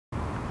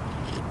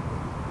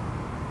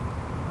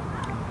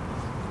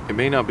It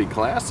may not be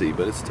classy,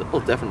 but it's still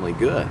definitely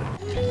good.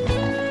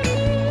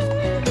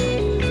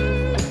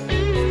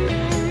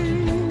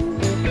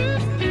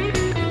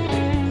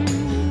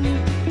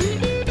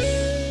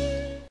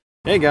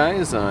 Hey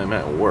guys, I'm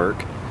at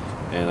work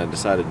and I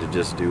decided to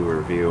just do a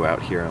review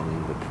out here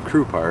on the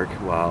crew park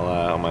while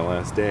on my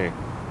last day.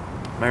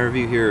 My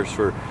review here is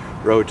for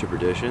Road to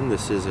Perdition.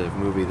 This is a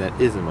movie that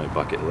is in my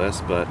bucket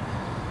list, but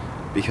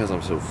because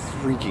I'm so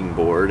freaking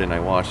bored and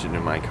I watched it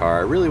in my car,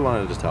 I really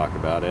wanted to talk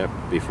about it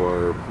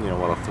before,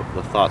 while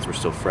the thoughts were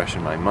still fresh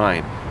in my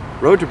mind.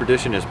 Road to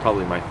Perdition is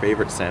probably my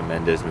favorite Sam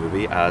Mendes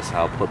movie, as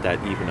I'll put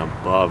that even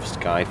above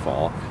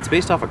Skyfall. It's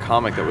based off a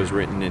comic that was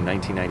written in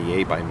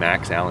 1998 by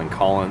Max Allan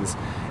Collins,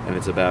 and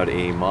it's about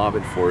a mob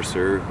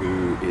enforcer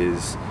who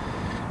is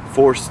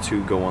forced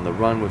to go on the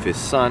run with his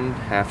son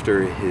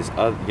after his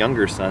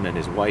younger son and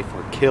his wife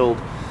are killed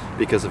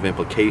because of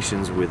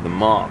implications with the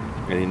mob.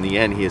 And in the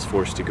end, he is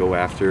forced to go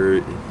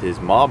after his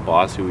mob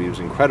boss, who he was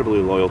incredibly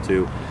loyal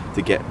to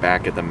get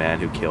back at the man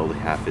who killed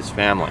half his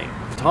family.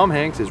 Tom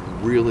Hanks is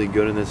really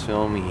good in this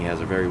film. He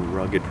has a very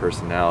rugged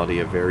personality,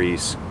 a very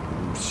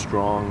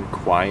strong,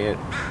 quiet,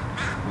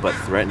 but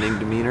threatening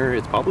demeanor.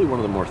 It's probably one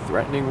of the more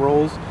threatening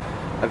roles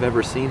I've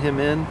ever seen him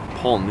in.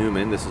 Paul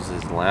Newman, this was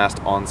his last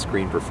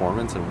on-screen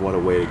performance, and what a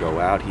way to go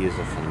out. He is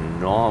he's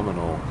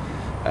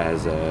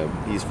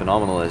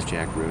phenomenal as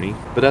Jack Rooney.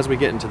 But as we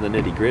get into the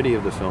nitty-gritty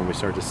of the film, we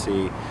start to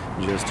see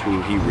just who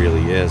he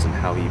really is and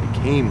how he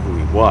became who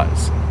he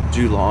was.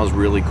 Jude Law is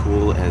really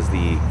cool as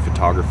the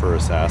photographer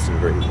assassin,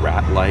 very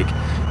rat-like,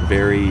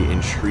 very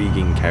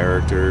intriguing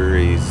character.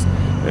 He's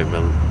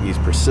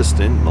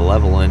persistent,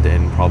 malevolent,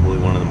 and probably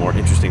one of the more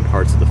interesting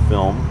parts of the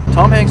film.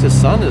 Tom Hanks'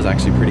 son is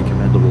actually pretty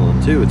commendable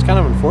too. It's kind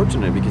of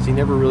unfortunate because he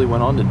never really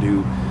went on to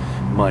do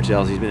much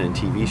else. He's been in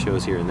TV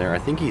shows here and there. I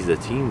think he's a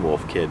Teen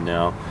Wolf kid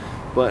now.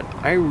 But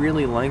I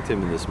really liked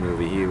him in this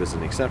movie. He was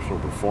an exceptional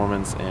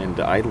performance, and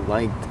I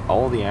liked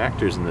all the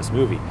actors in this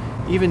movie.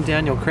 Even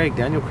Daniel Craig.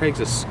 Daniel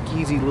Craig's a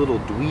skeezy little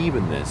dweeb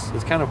in this.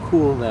 It's kind of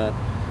cool that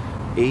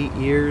 8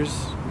 years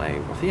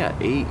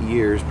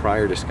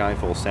prior to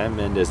Skyfall, Sam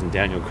Mendes and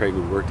Daniel Craig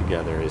would work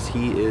together, as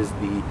he is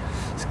the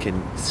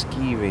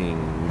scheming,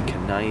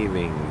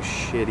 conniving,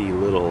 shitty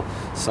little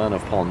son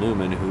of Paul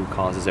Newman who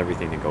causes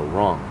everything to go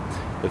wrong.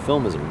 The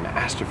film is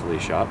masterfully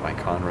shot by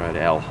Conrad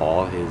L.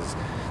 Hall.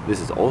 This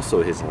is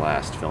also his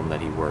last film that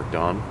he worked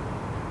on.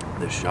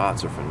 The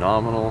shots are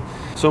phenomenal,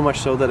 so much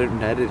so that it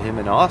netted him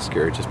an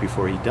Oscar just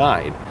before he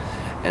died.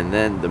 And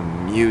then the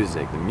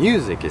music. The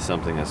music is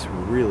something that's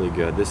really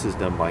good. This is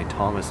done by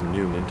Thomas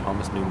Newman.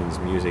 Thomas Newman's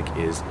music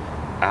is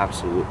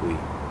absolutely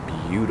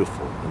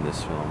beautiful in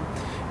this film.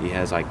 He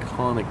has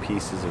iconic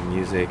pieces of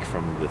music,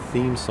 from the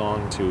theme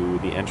song to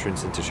the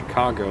entrance into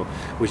Chicago,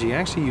 which he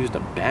actually used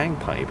a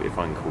bagpipe, if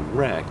I'm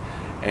correct,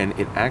 and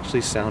it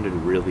actually sounded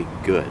really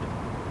good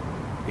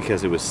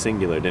because it was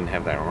singular, it didn't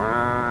have that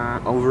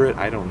over it.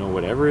 I don't know,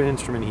 whatever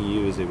instrument he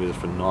used, it was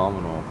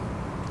phenomenal.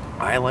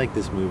 I like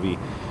this movie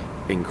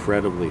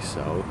incredibly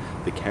so.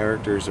 The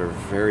characters are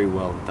very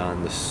well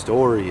done. The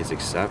story is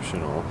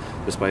exceptional,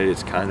 despite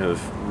its kind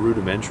of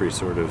rudimentary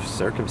sort of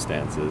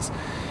circumstances.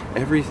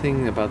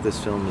 Everything about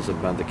this film is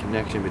about the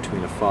connection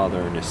between a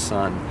father and his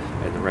son,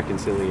 and the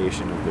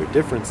reconciliation of their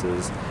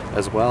differences,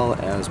 as well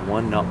as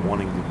one not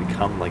wanting to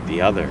become like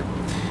the other,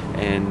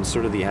 and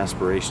sort of the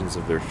aspirations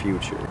of their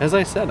future. As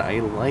I said, I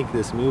like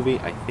this movie.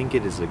 I think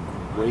it is a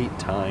great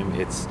time.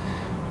 It's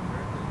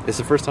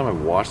the first time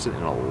I've watched it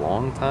in a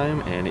long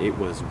time, and it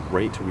was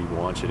great to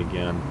rewatch it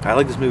again. I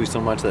like this movie so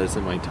much that it's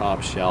in my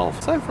top shelf.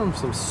 Aside from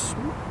some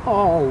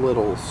small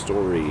little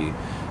story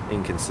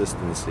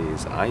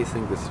inconsistencies, I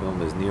think this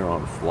film is near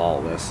on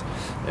flawless.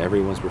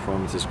 Everyone's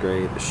performance is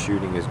great, the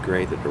shooting is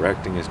great, the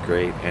directing is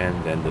great,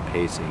 and then the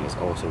pacing is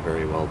also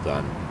very well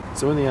done.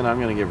 So in the end, I'm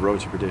going to give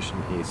Road to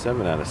Perdition a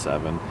 7 out of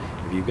 7.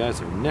 If you guys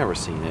have never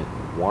seen it,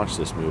 watch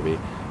this movie.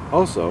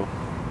 Also,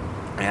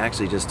 I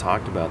actually just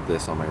talked about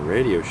this on my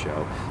radio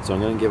show, so I'm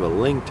going to give a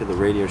link to the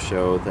radio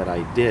show that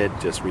I did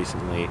just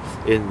recently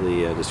in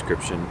the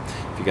description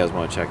if you guys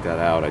want to check that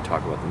out. I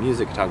talk about the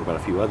music, I talk about a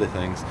few other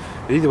things.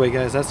 But either way,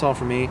 guys, that's all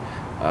for me.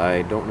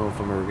 I don't know if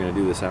I'm ever going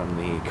to do this out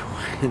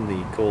in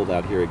the cold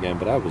out here again,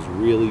 but I was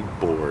really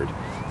bored,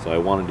 so I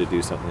wanted to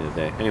do something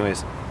today.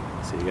 Anyways,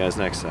 see you guys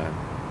next time.